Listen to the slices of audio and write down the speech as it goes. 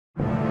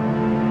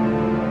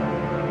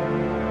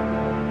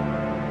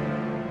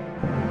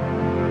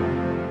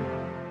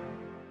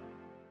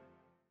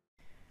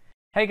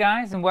Hey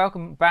guys, and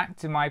welcome back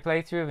to my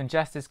playthrough of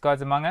Injustice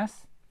Gods Among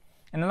Us.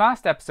 In the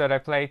last episode I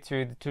played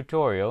through the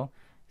tutorial,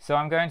 so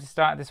I'm going to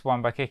start this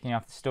one by kicking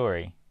off the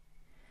story.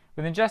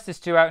 With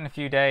Injustice 2 out in a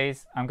few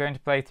days, I'm going to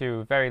play through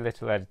with very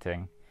little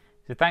editing.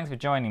 So thanks for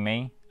joining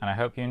me, and I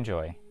hope you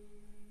enjoy.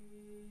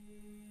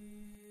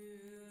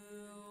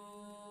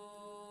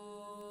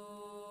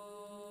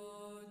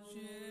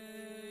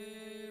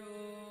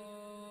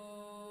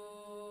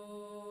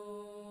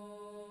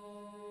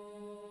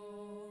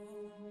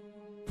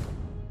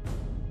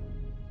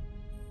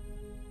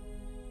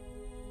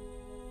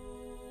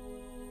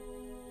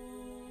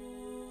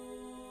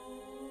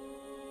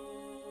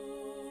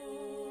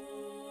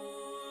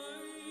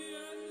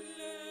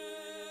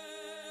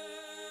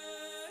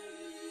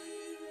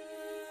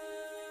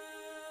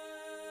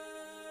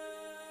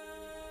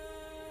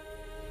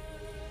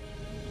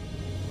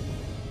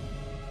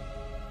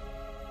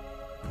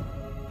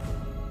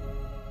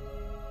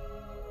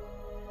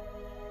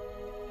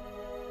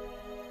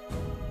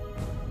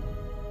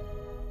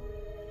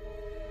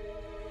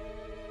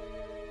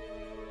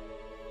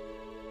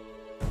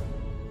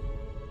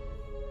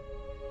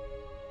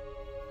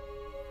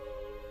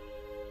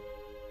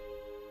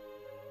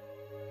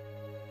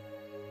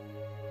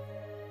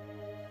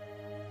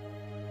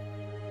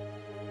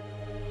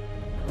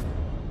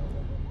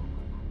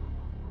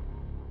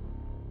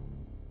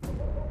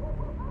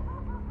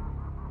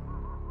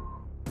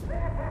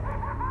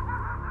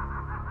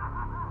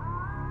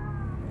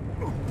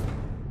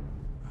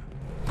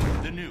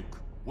 The nuke.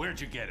 Where'd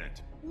you get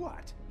it?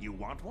 What? You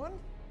want one?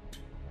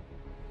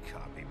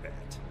 Copy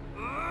that.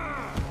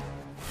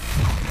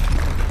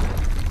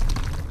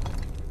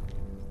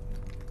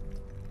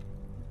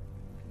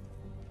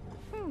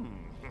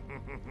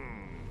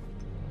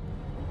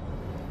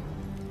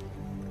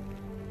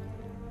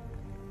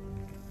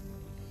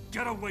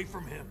 Get away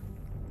from him.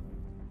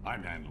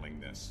 I'm handling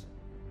this.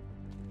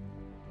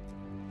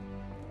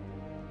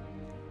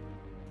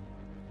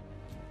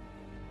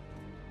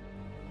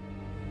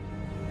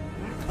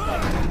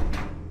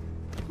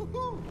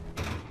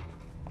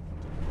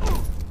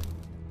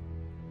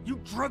 You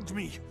drugged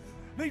me!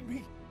 Made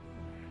me...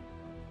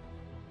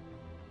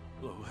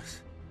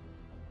 Lois,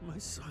 my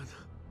son.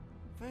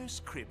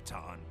 First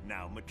Krypton,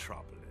 now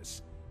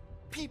Metropolis.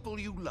 People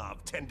you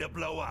love tend to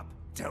blow up,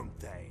 don't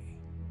they?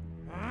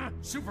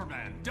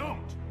 Superman,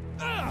 don't!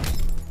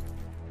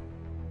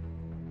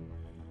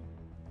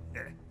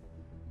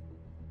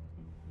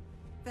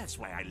 That's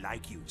why I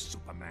like you,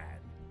 Superman.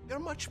 You're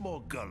much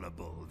more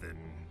gullible than...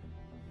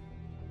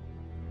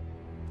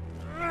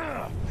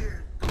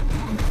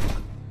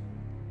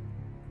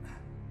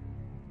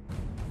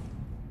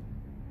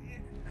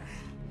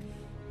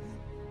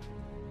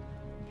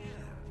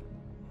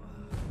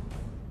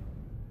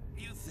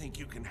 You think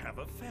you can have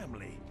a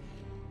family?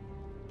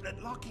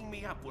 That locking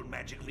me up will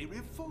magically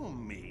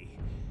reform me.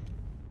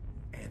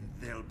 And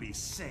they'll be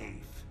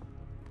safe.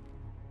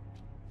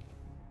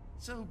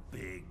 So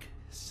big,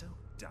 so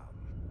dumb.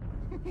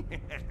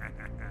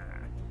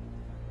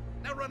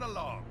 Now run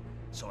along,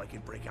 so I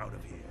can break out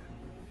of here.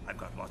 I've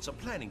got lots of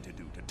planning to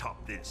do to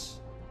top this.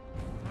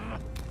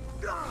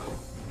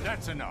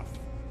 That's enough.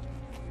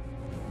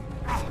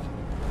 I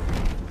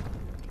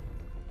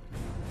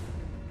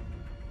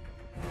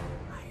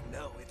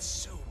know it's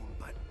soon,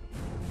 but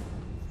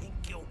think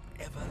you'll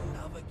ever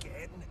love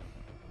again?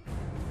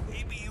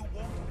 Maybe you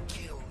won't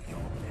kill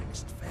your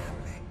next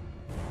family.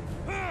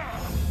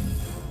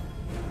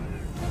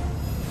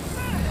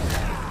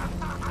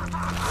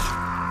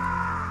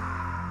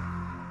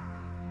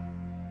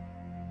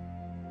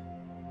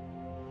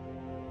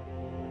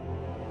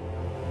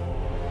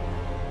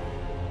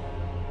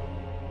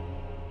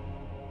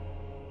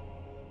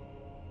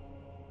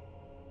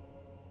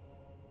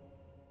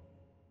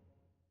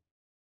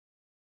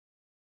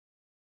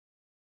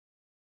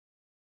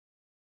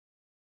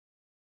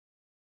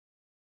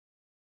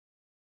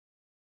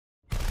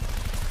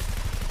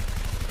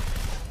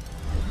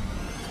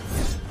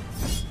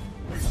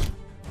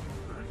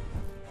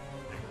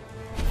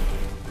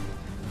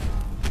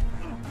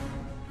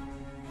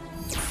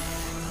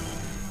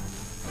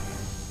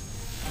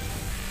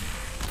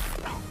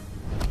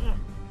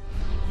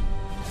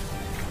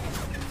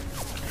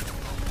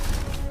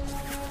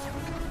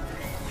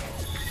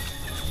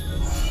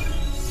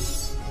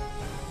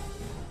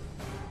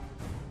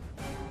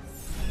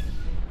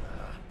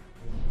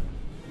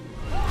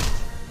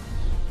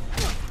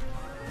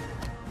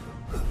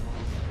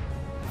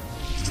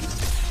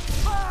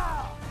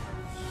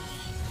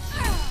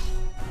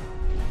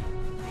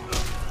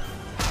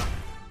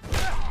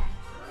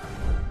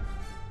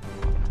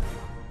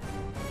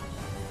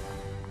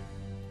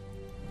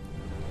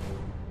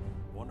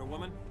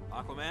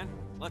 Aquaman,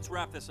 let's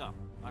wrap this up.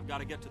 I've got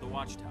to get to the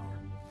watchtower.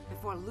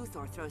 Before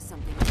Luthor throws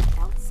something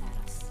else at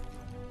us.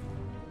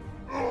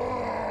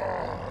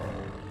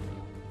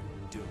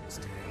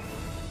 Doomsday.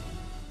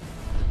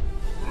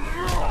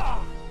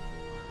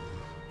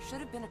 Should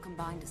have been a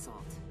combined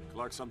assault.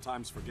 Clark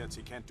sometimes forgets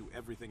he can't do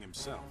everything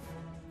himself.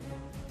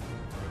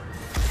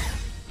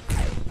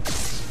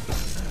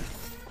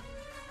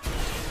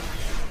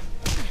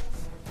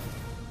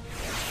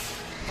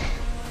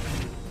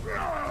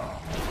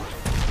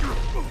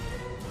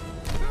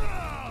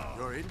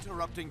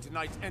 interrupting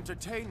tonight's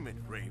entertainment,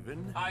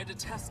 Raven. I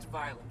detest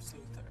violence,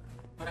 Luther,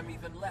 but I'm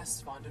even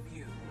less fond of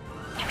you.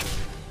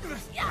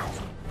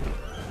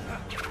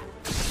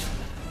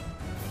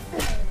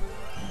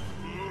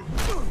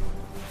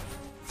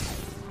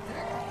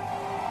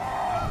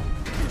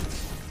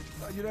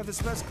 Thought you'd have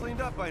this mess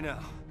cleaned up by now.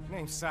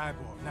 Name's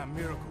Cyborg, not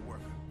Miracle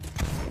Worker.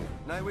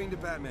 Nightwing to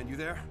Batman, you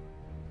there?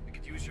 We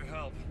could use your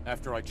help.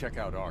 After I check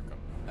out Arkham,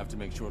 have to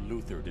make sure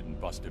Luther didn't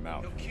bust him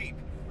out. No keep.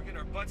 We're getting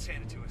our butts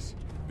handed to us.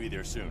 Be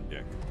there soon,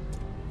 Dick.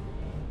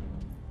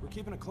 We're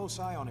keeping a close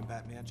eye on him,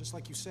 Batman, just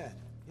like you said.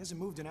 He hasn't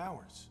moved in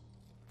hours.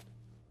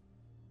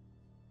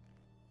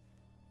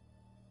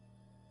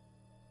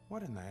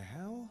 What in the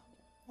hell?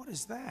 What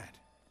is that?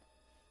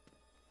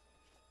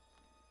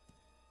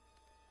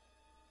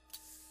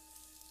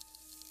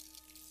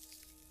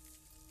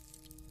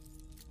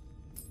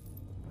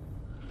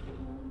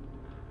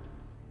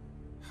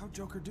 How'd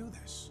Joker do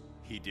this?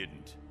 He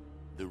didn't.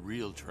 The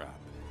real trap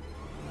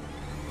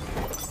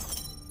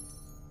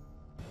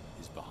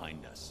is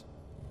behind us.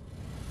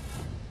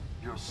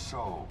 You're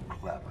so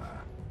clever.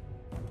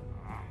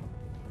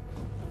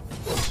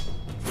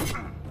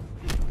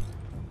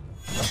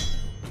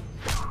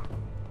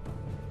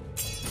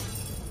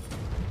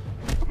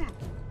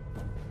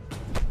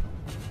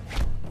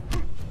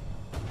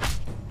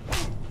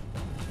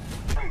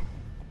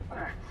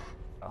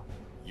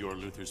 You're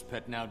Luther's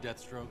pet now,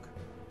 Deathstroke?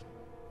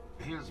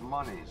 His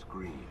money's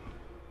green,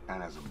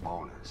 and as a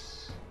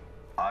bonus,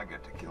 I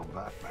get to kill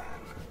Batman.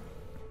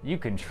 You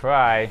can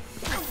try.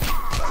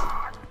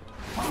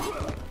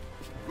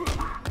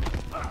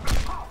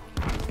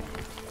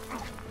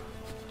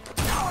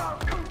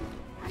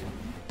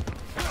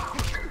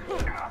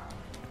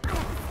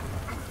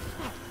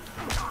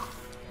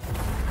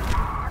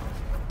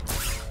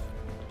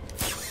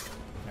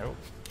 Nope.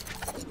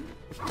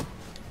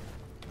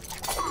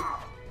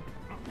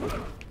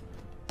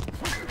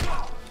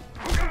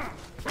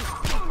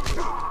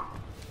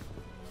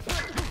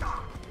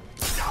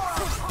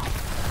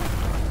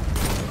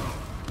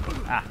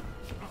 Ah.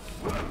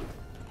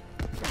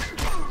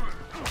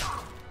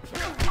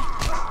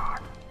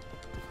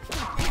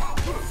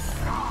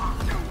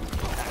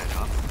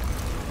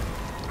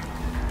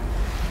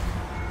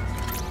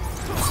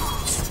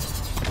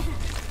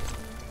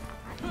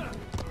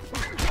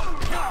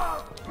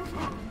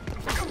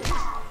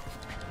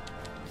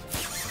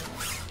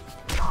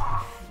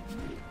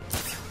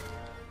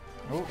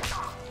 Oh.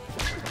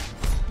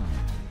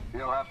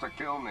 He'll have to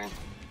kill me.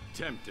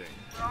 Tempting.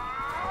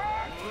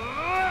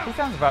 He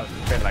sounds about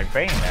a bit like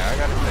Bane there, I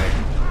gotta say.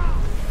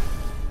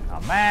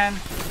 Oh man.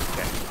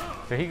 Okay.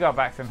 So he got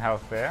back some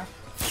health there.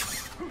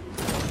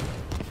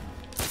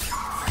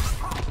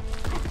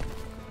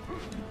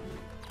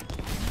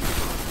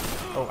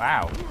 Oh,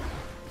 ow.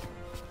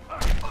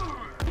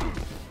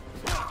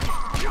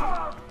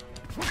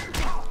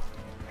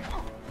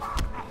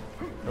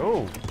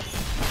 Oh.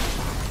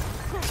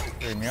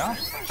 Threw me off.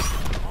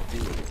 I'll do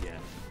it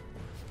again.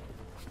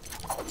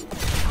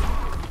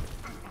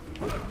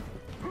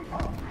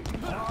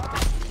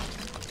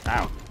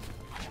 Ow.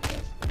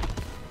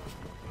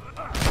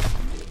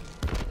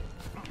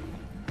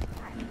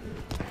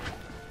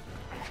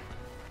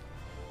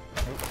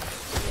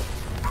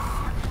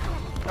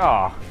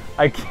 Oh,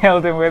 I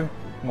killed him with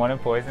one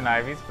of Poison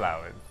Ivy's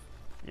flowers.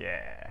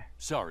 Yeah.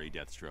 Sorry,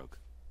 Deathstroke.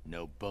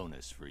 No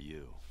bonus for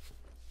you.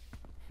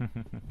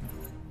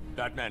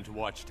 Batman to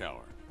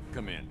Watchtower.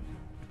 Come in.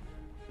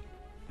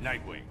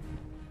 Nightwing.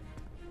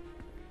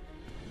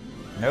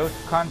 No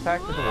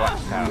contact with the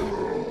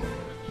Watchtower.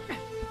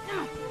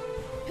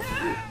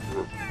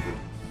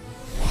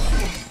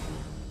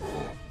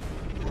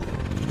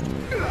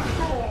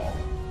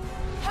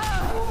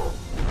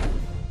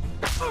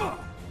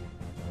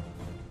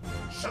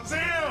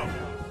 Shazam!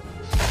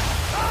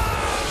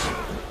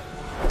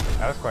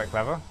 That was quite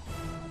clever.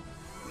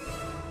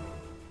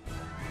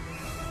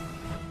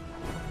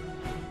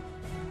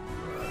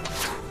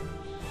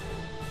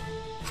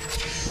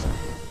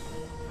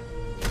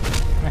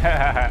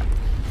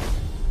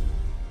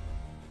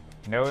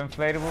 No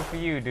inflatable for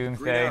you, Green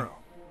Doomsday. Arrow.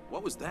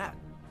 What was that?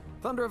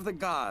 Thunder of the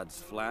Gods,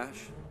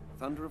 Flash.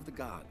 Thunder of the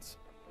Gods.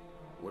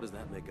 What does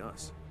that make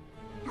us?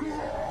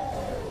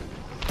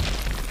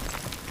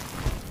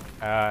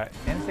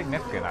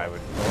 Insignificant, I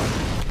would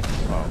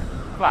thought. Well,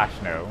 Flash,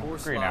 no. Four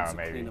Green slots Arrow, to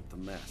maybe. clean up the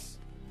mess.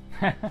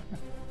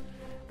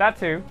 That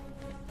too.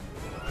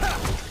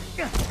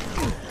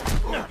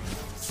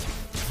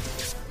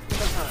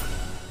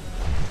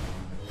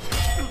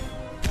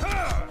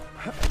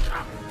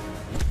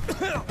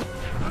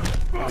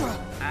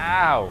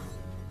 Ow!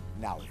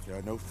 Now, if there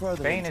are no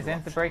further Bane is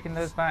into breaking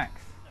those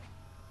backs.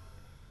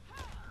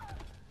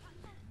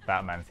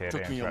 Batman's here to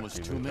Took me interrupt almost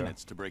you, 2 Luther.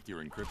 minutes to break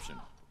your encryption.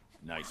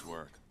 Nice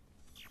work.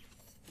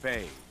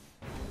 Bane.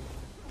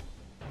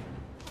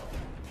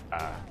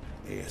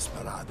 He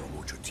esperado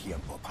mucho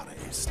tiempo para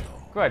esto.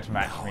 Grudge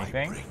match, Now me I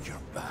think. break your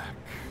back.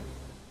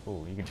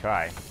 Ooh, you can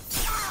try.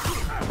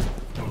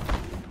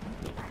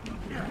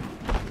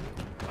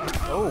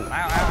 Oh,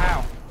 ow, ow,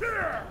 ow.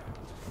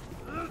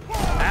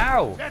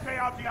 Ow! Vete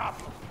al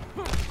diablo!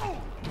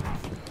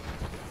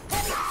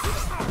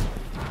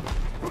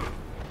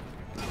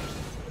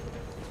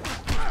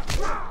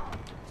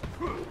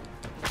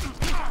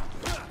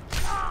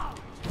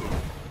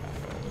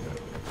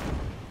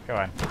 Go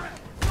on.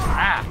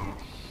 Ah!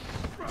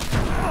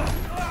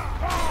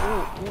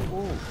 Ooh, ooh,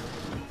 ooh.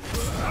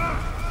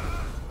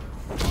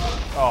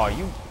 Oh,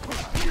 you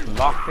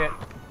locked it.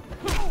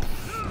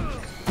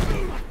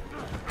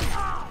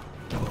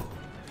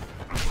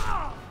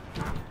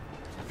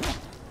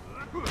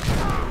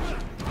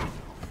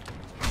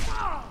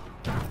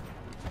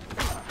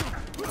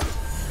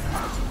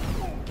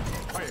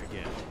 Try it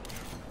again.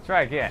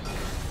 Try again.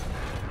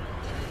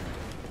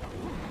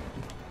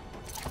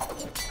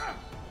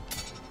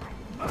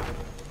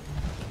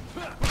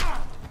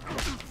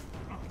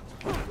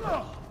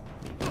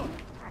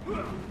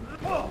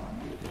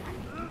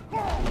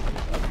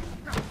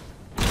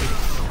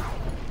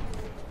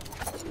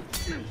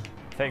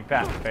 Take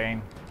that,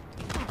 Bane.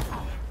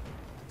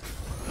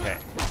 Okay.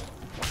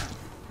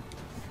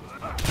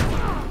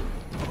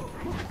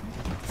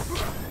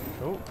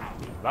 Oh,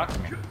 locked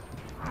me.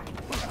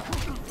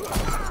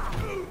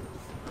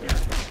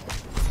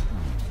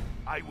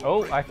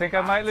 Oh, I think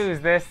I might lose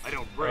this.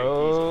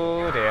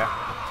 Oh dear.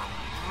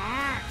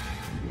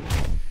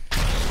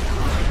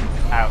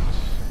 Ouch.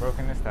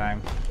 Broken this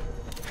time.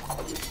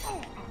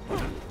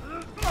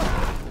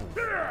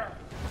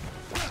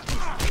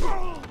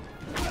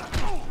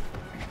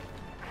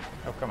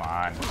 Oh, come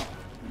on.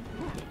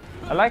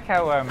 I like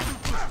how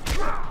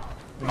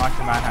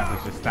Martian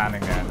Manhunter's just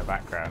standing there in the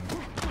background.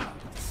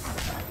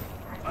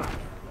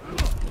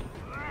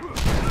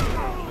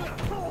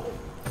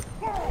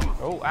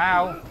 Oh,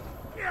 ow.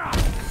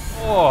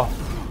 Oh.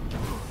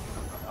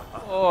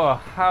 Oh,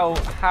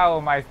 how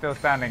am I still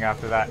standing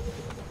after that?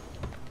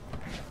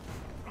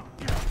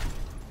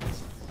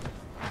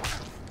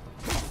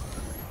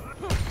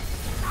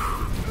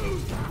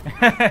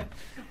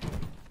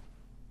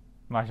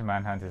 Martian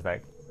Manhunter's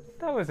like,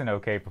 that was an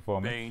okay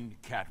performance. Bane,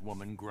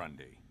 Catwoman,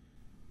 Grundy.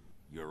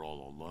 You're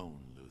all alone,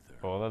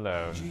 Luther. All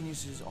alone.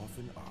 Geniuses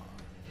often are.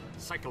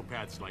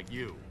 Psychopaths like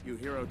you. You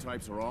hero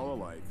types are all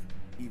alike,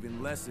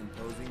 even less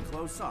imposing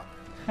close up.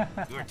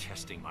 You're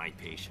testing my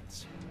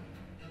patience.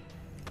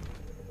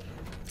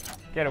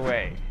 Get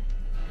away.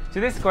 So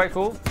this is quite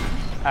cool.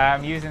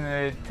 Using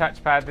the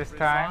touchpad this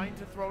time. Resigned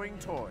to throwing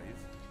toys.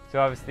 So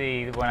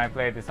obviously when I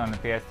played this on the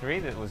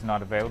PS3 that was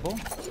not available.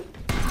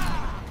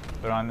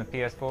 But on the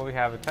PS4 we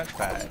have a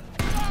touchpad.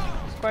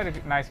 It's quite a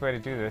nice way to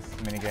do this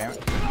minigame.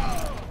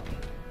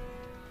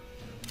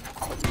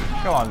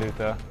 Come on,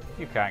 Luther.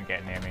 You can't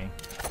get near me.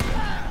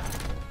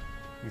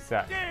 You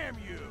suck. Damn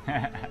you!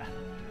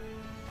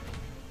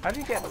 How do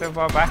you get so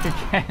far back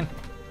again?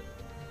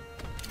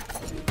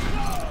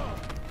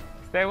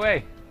 Stay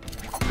away.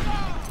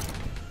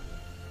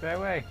 Stay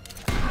away.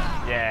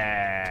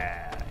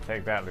 Yeah.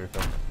 Take that,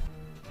 Luther.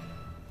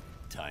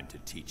 Time to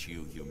teach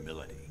you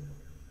humility.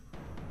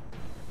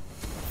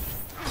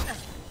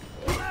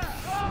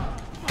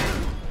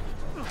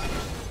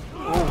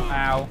 Oh,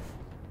 ow.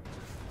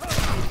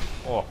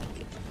 Oh.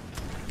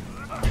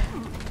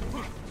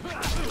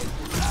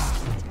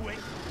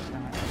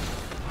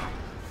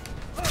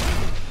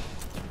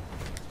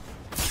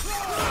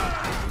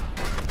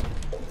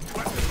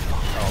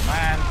 Oh,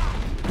 man.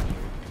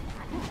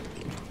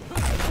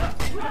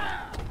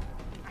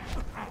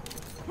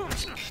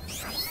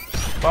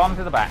 Bomb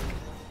to the back.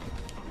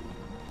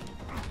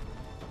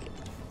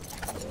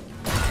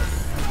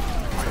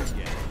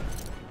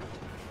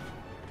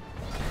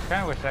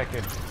 Kinda wish I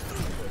could.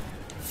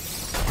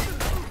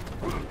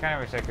 Kinda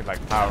wish I could like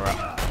power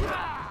up.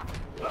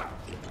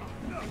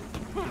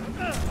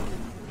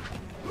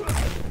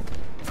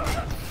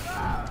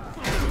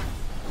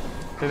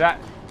 So that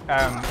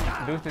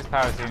Luther's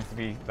power seems to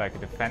be like a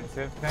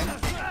defensive thing.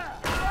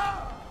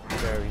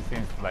 So he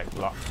seems to like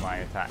block my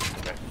attacks a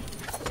bit.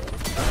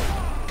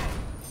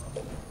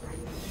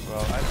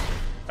 Well,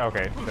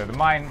 okay. So the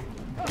mine,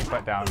 if you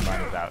put down,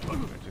 mine is out,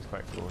 which is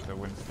quite cool. So it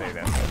wouldn't stay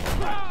there for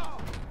long.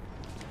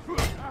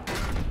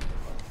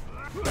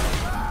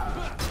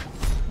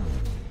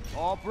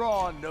 All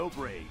brawn, no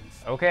brains.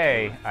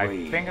 Okay, I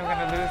think I'm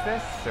gonna lose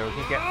this, so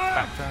he gets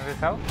back some of his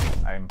health.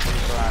 I'm pretty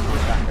sure I'm the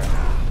attacker.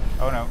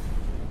 Oh no.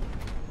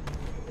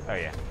 Oh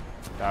yeah.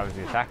 So I was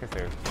the attacker,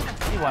 so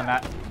he won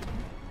that.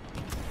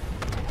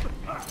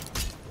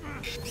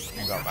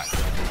 And got back to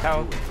his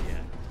health.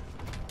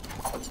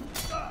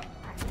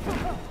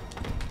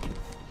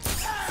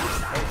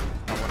 Oh,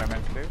 not what I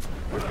meant to do.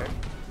 Okay.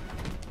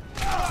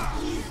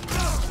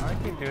 I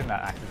keep doing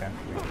that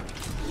accidentally.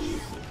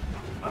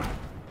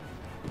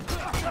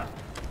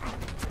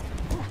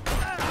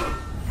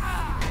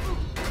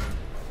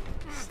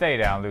 Stay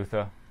down,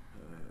 Luther.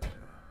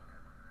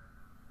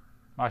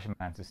 Martian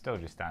Manhunter's still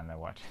just standing there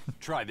watching.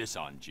 Try this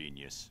on,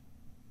 genius.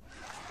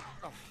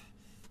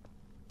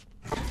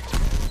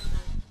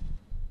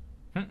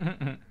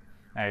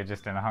 Now you're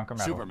just in a hunk of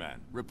metal.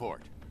 Superman,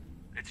 report.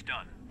 It's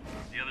done.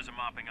 The others are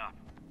mopping up.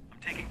 I'm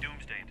taking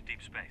Doomsday into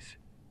deep space.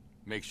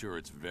 Make sure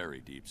it's very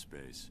deep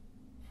space.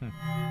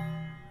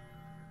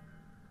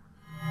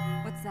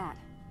 What's that?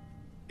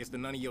 It's the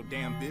none of your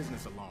damn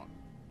business alarm.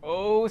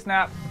 Oh,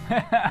 snap.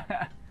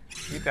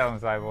 You tell him,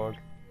 Cyborg.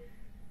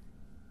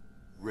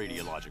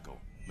 Radiological.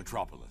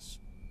 Metropolis.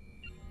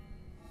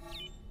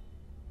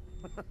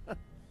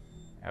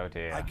 Oh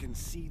dear. I can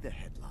see the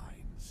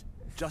headlines.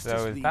 So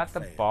Justice is League that the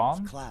fails,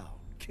 bomb? Clown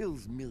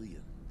kills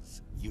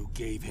millions. You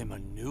gave him a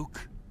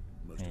nuke?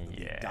 Most of the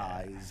League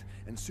dies,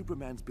 and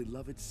Superman's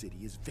beloved city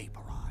is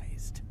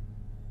vaporized.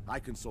 I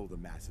console the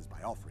masses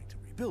by offering to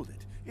rebuild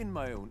it in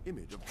my own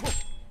image of...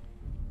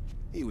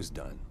 He was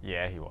done.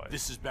 Yeah, he was.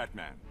 This is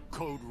Batman.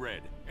 Code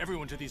Red.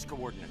 Everyone to these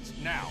coordinates,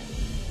 now!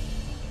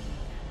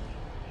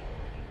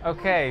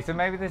 Okay, so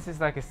maybe this is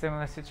like a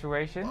similar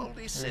situation.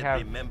 Only We said have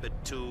remember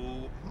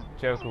to...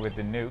 Joker with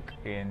the nuke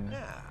in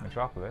Yeah.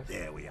 Metropolis.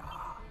 There we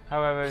are.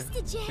 However,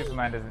 Mr. J,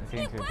 Superman doesn't seem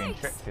it to have been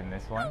works. tricked in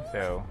this one,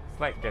 so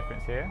slight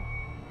difference here.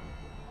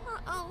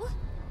 Uh-oh.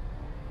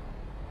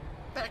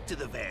 Back to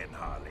the van,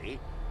 Harley.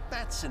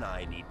 Bats and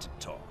I need to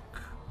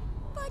talk.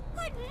 But...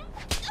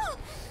 Oh.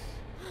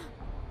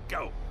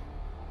 Go.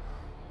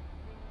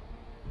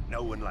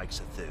 No one likes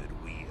a third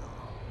wheel.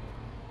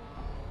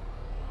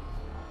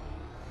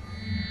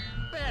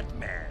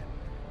 Batman,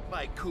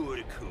 my coup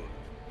de coeur,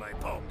 my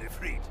pomme de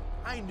frite.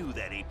 I knew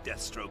that ape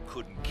Deathstroke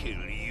couldn't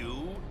kill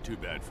you. Too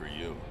bad for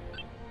you.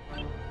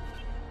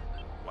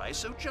 Why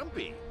so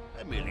jumpy?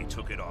 I merely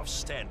took it off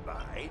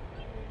standby.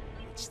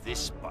 It's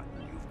this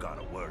button you've got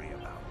to worry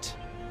about.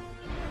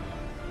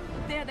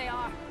 There they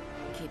are.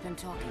 Keep him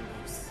talking,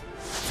 Bruce.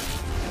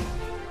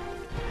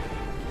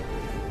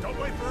 Don't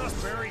wait for us,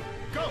 Barry!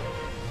 Go!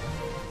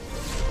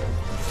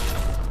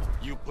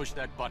 You push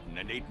that button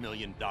and 8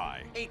 million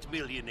die. 8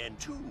 million and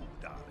 2,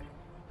 darling.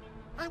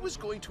 I was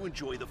going to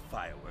enjoy the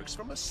fireworks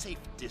from a safe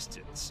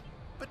distance.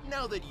 But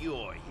now that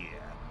you're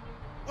here,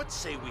 what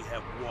say we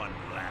have one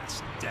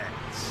last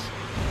dance?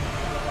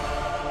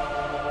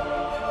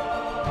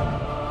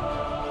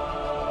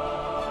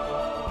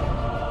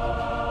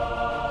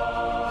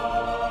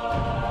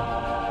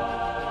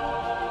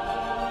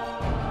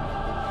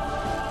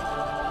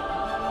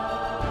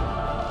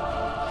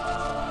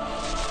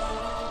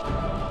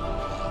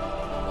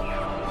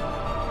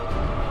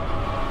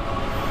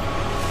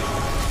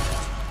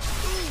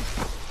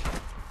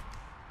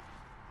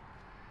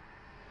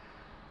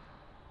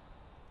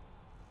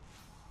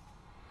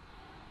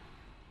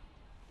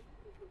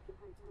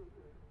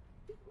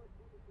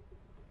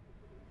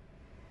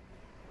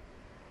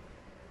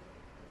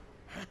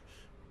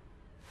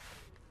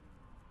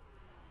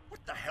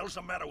 What the hell's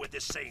the matter with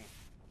this thing?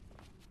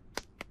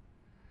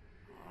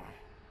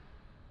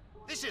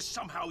 This is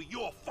somehow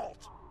your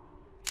fault.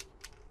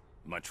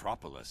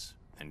 Metropolis,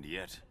 and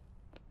yet...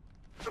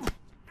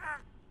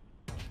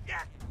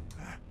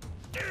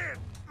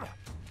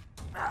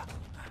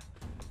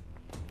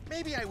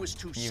 Maybe I was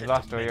too You've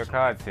lost all your sentimental.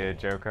 cards here,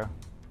 Joker.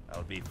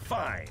 I'll be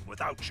fine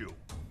without you.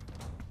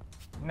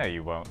 No,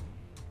 you won't.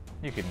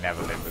 You could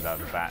never live without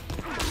the bat.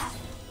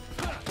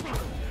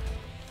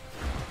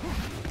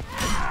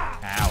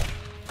 Ow.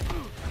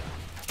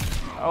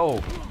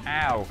 Oh,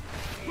 ow.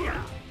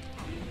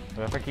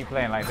 So if I keep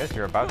playing like this,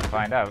 you're about to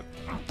find out.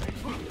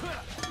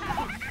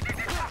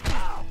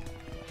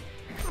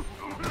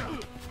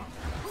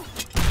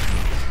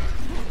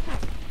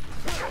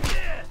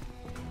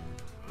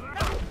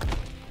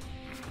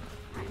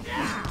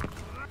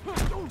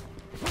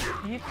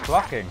 He's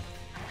blocking.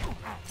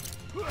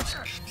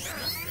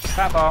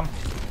 Fat bomb.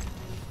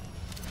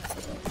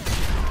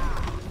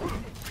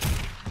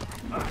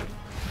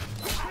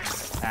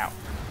 Ow.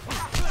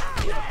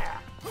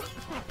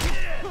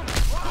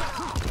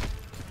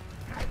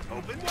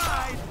 Open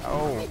wide.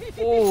 Oh.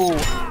 Oh.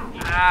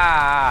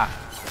 Ah.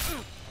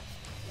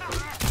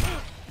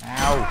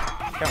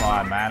 Ow. Come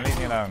on, man. Leave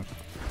me alone.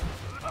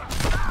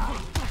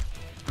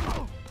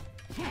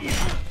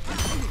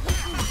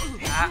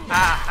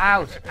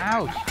 Ouch.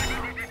 Ouch.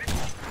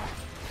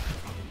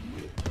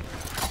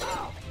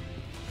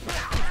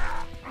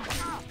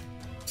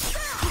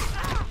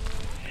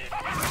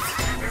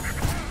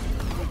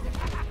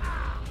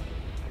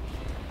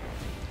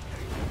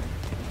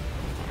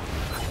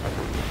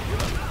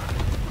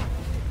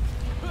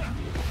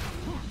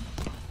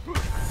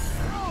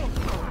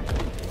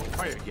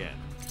 Try again.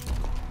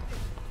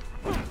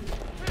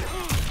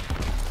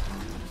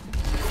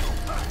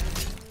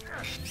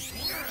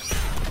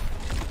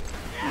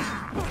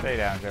 Stay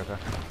down, Joker.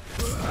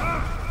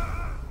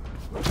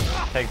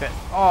 Take that.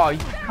 Oh,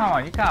 come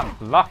on, you can't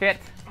block it.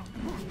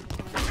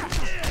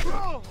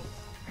 Oh.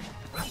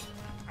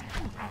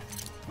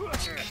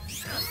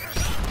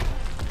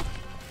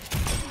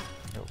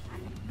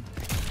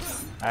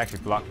 I actually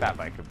blocked that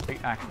by complete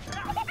accident.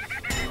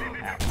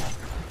 Ow.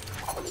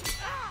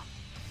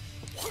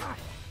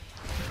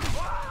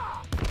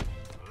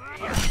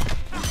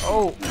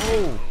 Oh,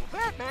 oh.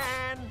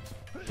 Batman!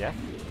 Yes.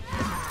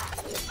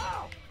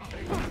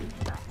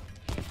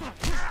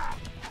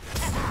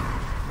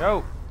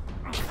 No.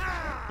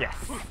 Yes.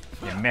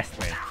 You missed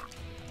me.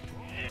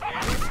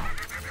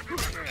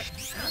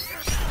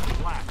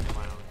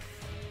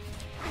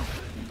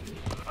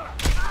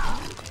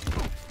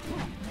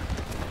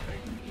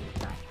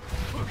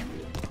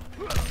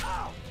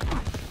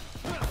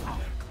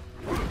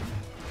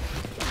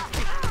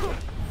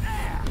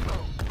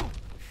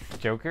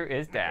 Joker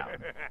is down.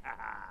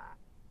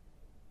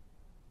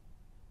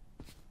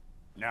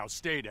 Now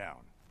stay down.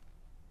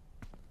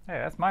 Hey,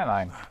 that's my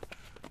line.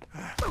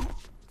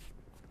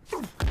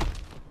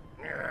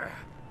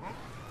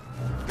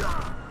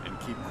 And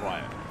keep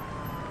quiet.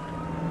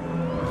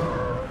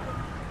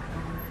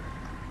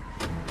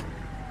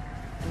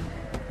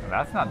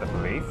 That's not the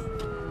police.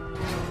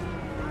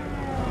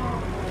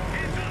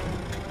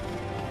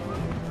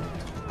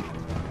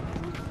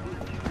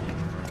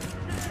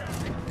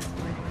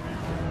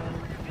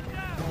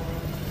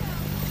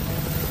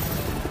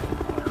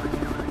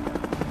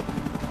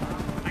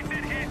 I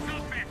said hands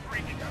up, fat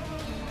freak.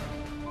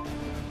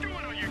 Do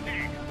it on your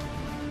dick.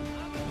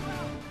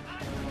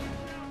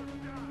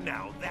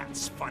 Now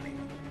that's funny.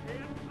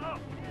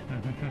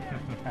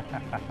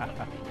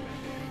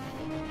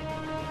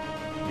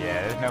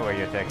 Yeah, there's no way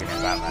you're taking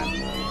it, Batman.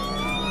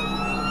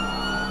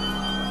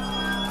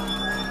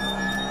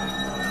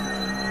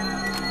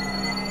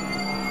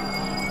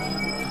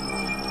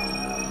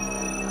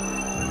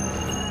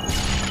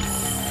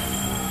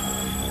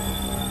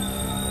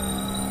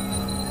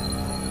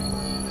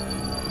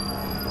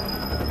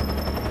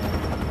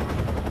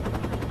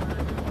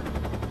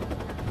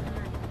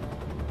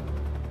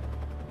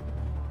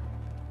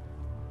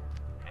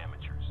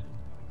 Amateurs.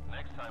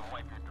 Next time,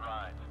 wipe your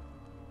drive.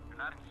 You're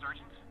not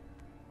insurgents?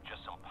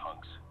 Just some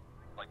punks.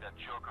 Like that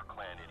Joker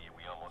clan idiot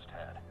we almost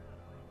had.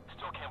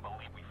 Still can't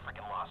believe we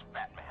freaking lost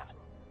Batman.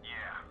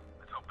 Yeah,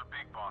 let's hope the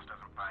big boss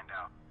doesn't find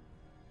out.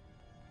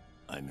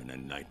 I'm in a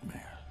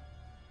nightmare.